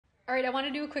All right, I want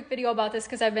to do a quick video about this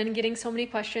because I've been getting so many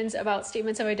questions about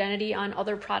statements of identity on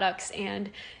other products, and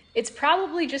it's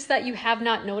probably just that you have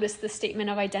not noticed the statement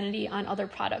of identity on other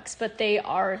products, but they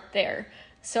are there.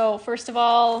 So first of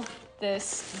all,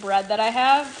 this bread that I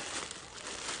have.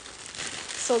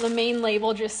 So the main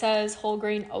label just says whole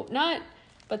grain oat nut,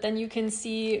 but then you can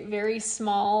see very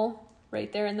small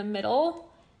right there in the middle,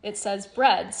 it says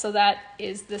bread. So that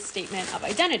is the statement of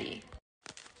identity.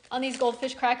 On these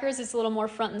Goldfish crackers, it's a little more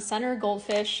front and center.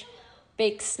 Goldfish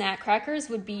baked snack crackers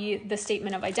would be the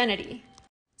statement of identity.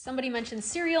 Somebody mentioned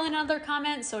cereal in another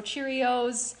comment, so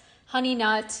Cheerios, Honey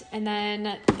Nut, and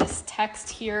then this text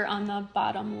here on the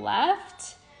bottom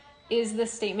left is the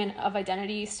statement of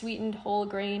identity, sweetened whole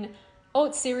grain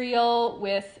oat cereal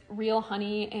with real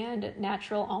honey and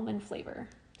natural almond flavor.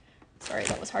 Sorry,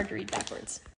 that was hard to read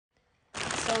backwards.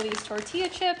 So these tortilla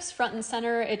chips, front and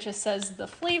center, it just says the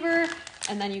flavor,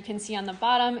 and then you can see on the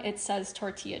bottom, it says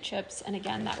tortilla chips, and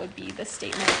again, that would be the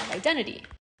statement of identity.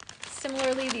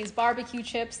 Similarly, these barbecue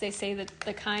chips, they say that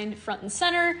the kind front and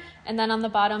center, and then on the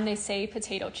bottom, they say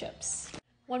potato chips.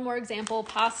 One more example,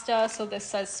 pasta, so this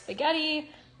says spaghetti,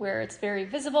 where it's very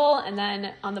visible, and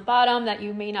then on the bottom that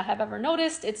you may not have ever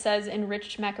noticed, it says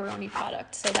enriched macaroni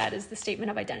product, so that is the statement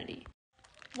of identity.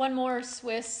 One more,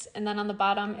 Swiss, and then on the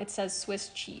bottom it says Swiss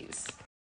cheese.